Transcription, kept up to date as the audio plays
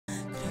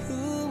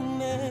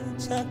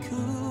No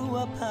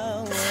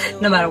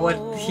matter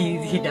what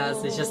he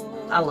does, it's just,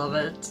 I love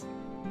it.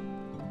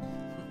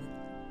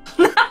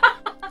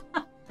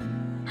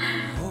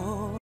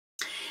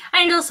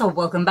 And also,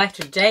 welcome back.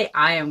 Today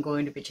I am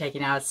going to be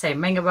checking out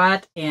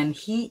Mangubat, and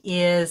he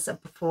is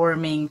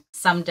performing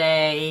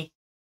Someday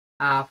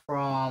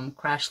from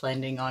Crash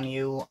Landing on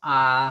You.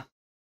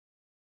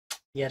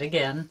 Yet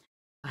again,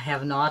 I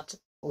have not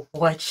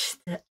watched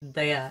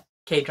the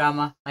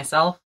K-drama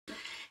myself.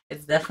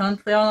 It's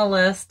definitely on the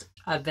list.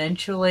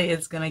 Eventually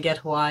it's gonna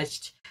get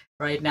watched.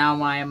 Right now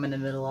I am in the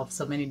middle of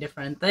so many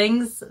different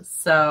things,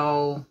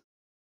 so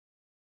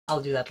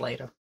I'll do that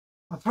later.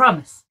 I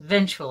promise.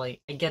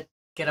 Eventually I get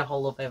a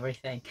hold of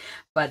everything.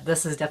 But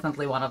this is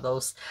definitely one of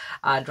those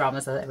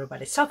dramas that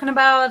everybody's talking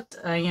about.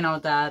 You know,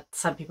 that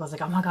some people are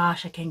like, oh my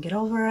gosh, I can't get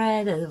over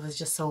it. It was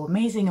just so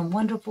amazing and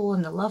wonderful,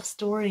 and the love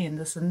story and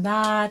this and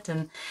that.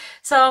 And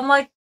so I'm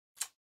like,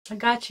 I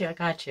got you.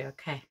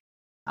 Okay.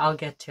 I'll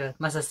get to it.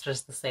 My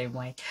sister's the same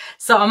way.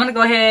 So I'm going to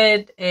go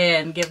ahead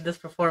and give this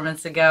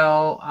performance a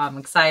go. I'm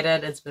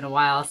excited. It's been a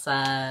while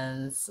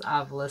since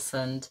I've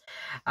listened,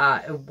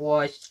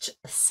 watched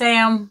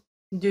Sam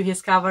do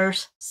his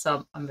covers.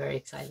 So I'm very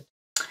excited.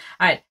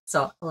 All right.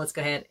 So let's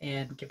go ahead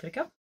and give it a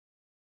go.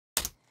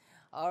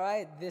 All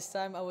right. This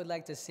time I would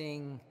like to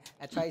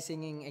try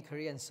singing a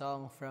Korean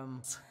song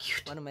from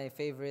one of my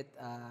favorite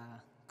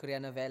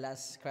Korean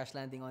novellas, Crash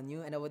Landing on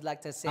You. And I would like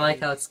to say, I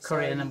like how it's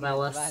Korean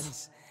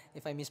novellas.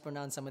 If I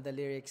mispronounce some of the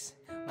lyrics,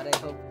 but I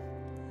hope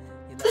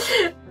you like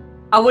it.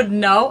 I would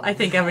know. I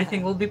think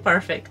everything will be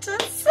perfect.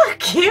 It's so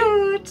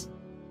cute.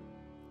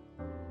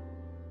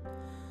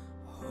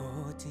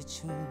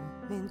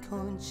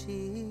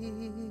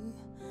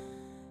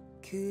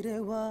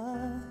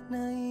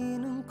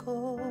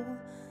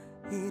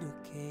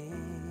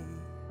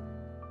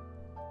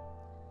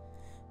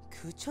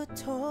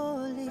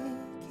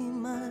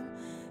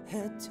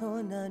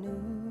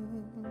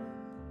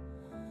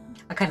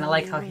 I kind of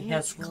like how he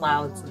has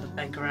clouds in the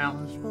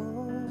background.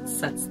 It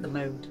sets the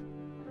mood.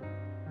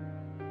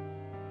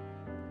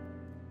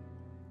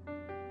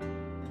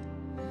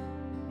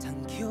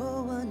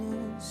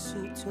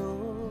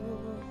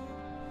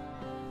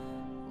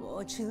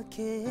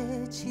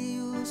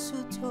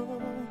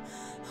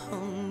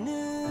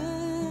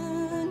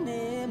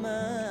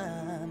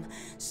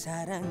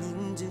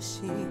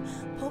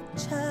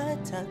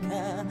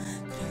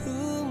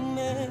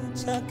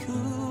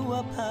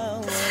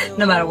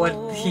 No matter what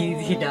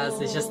he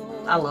does, it's just,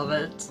 I love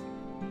it.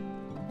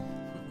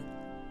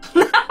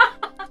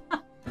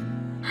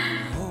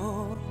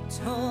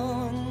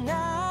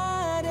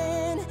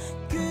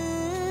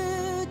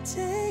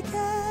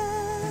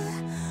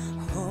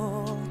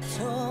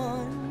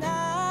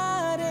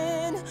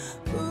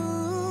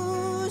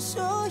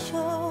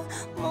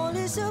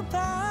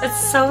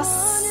 It's so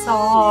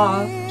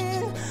soft.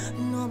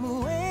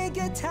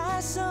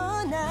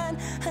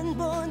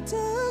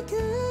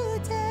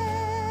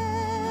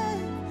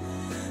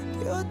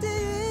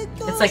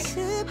 It's like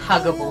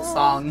huggable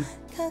song.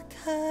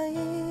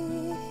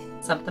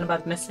 Something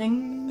about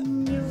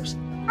missing yours.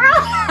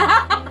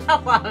 I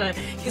love it.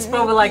 He's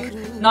probably like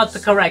not the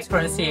correct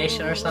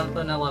pronunciation or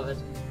something. I love it.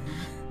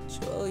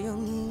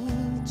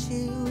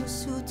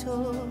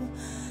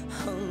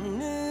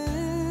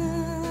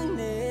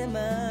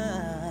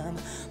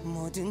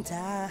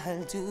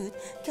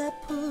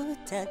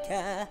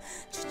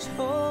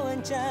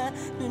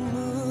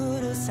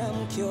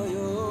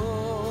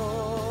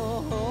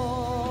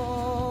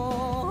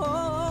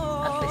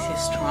 At least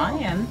he's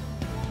trying.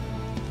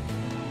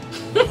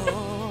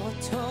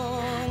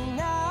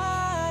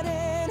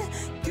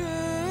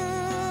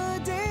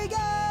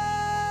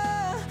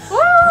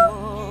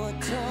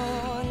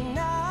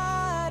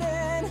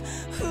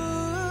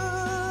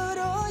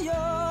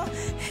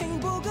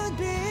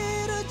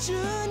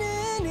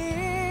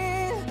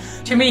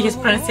 To me, his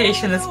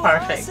pronunciation is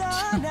perfect.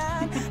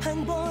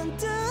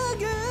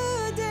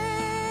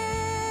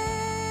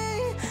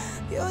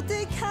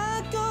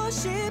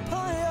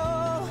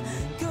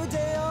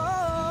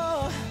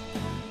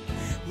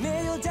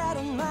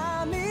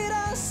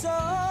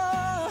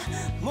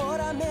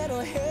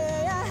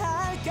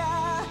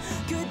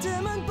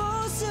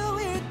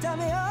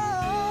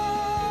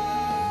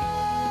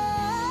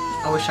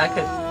 I wish I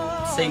could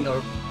sing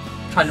or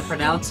try to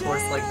pronounce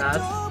words like that.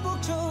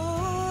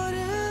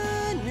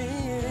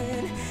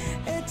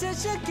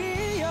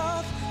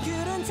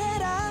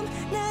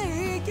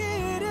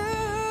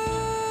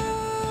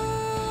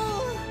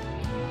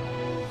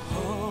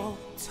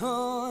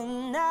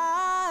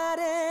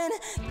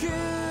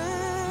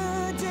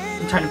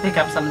 I'm trying to pick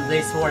up some of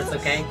these words,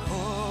 okay?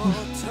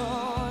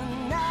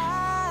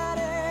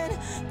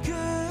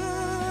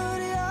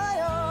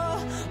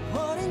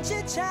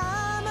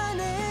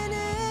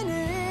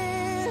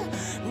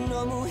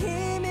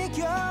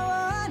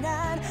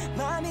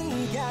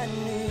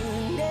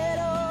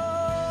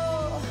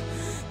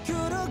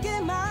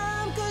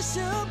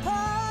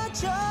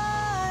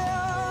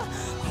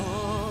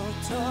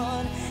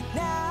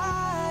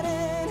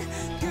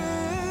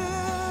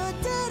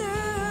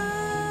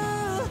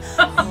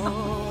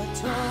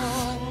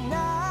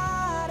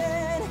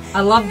 I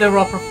love the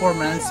raw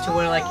performance to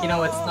where, like, you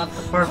know, it's not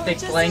the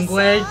perfect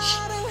language,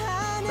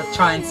 but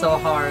trying so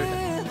hard.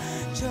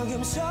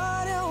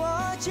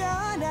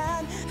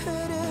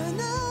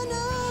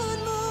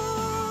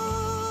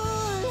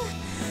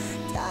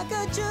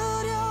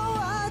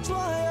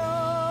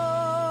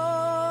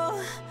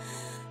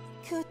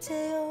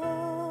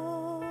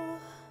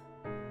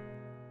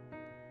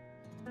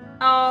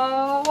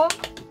 Oh.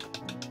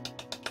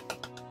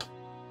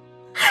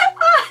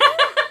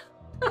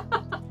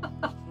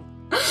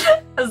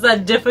 Is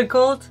that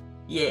difficult?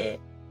 Yeah.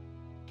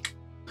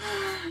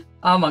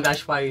 Oh my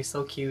gosh, why are you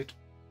so cute?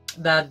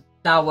 That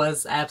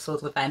was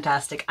absolutely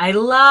fantastic. I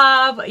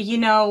love, you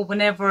know,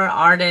 whenever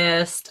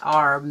artists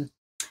are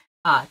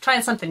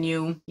trying something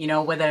new, you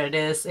know, whether it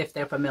is if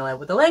they're familiar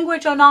with the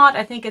language or not.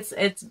 I think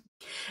it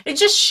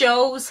just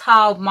shows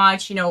how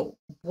much, you know,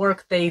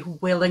 work they're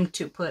willing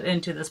to put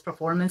into this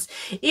performance,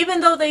 even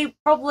though they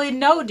probably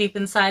know deep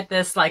inside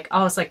this, like,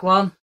 I was like,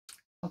 well,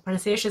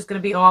 pronunciation is going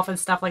to be off and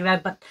stuff like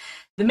that, but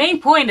the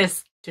main point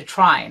is to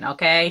try,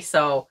 okay?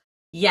 So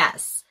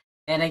yes.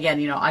 And again,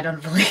 you know, I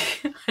don't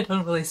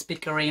really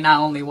speak Korean. I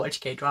only watch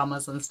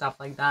K-dramas and stuff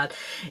like that.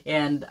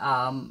 And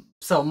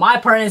so my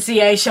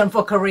pronunciation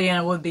for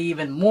Korean would be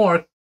even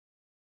more,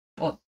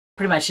 well,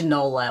 pretty much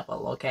no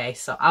level, okay?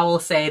 So I will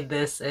say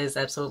this is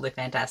absolutely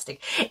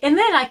fantastic. And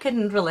then I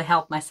couldn't really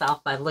help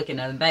myself by looking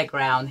at the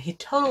background. He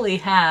totally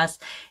has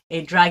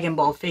a Dragon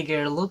Ball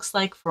figure, looks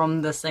like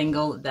from the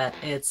single that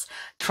it's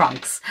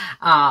Trunks.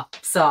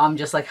 So I'm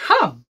just like,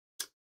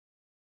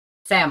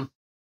 Sam,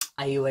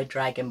 are you a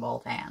Dragon Ball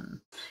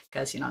fan?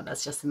 Because, you know,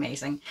 that's just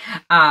amazing.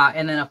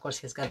 And then, of course,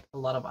 he's got a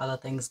lot of other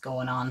things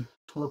going on.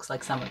 Looks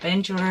like some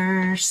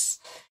Avengers.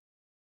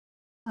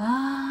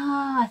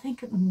 I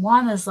think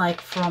one is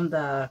like from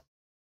the,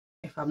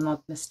 if I'm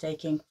not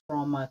mistaken,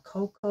 from a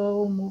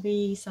Coco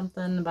movie,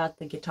 something about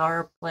the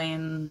guitar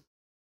playing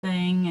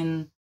thing.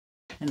 And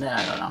then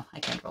I don't know, I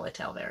can't really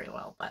tell very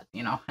well. But,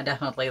 you know, I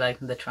definitely like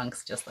the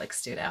Trunks just like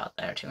stood out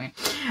there to me.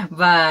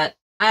 But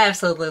I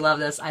absolutely love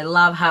this. I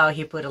love how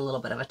he put a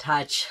little bit of a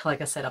touch,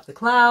 like I said, up the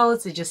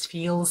clouds. It just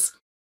feels,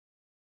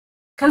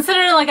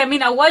 considering, like, I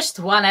mean, I watched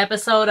one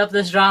episode of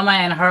this drama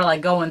and her,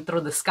 like, going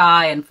through the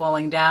sky and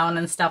falling down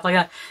and stuff like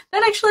that.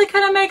 That actually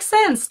kind of makes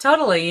sense,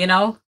 totally, you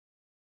know?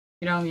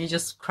 You know, you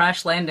just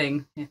crash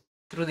landing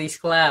through these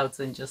clouds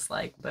and just,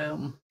 like,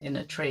 boom, in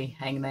a tree,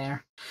 hang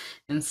there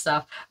and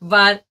stuff.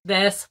 But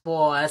this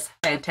was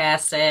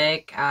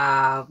fantastic.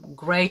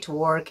 Great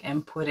work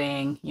in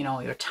putting, you know,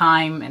 your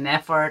time and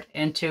effort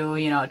into,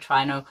 you know,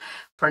 trying to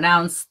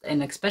pronounce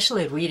and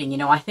especially reading. You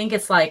know, I think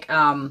it's like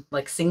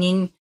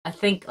singing. I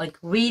think like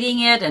reading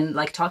it and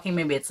like talking,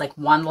 maybe it's like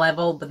one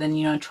level, but then,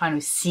 you know, trying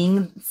to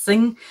sing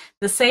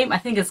the same, I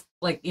think it's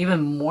like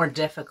even more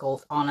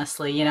difficult,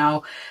 honestly, you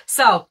know.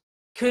 So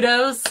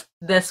kudos.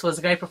 This was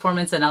a great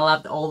performance, and I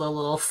loved all the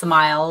little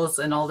smiles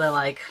and all the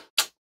like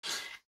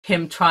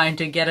him trying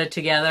to get it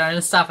together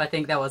and stuff. I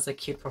think that was a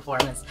cute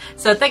performance.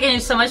 So thank you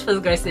so much for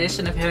the great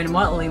suggestion. If you have any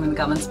more, leave in the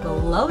comments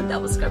below.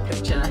 That was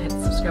Script channel. Hit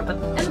the subscribe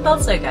button and the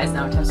bell so you guys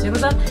know what time to do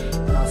with that.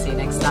 And I'll see you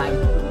next time.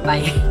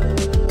 Bye.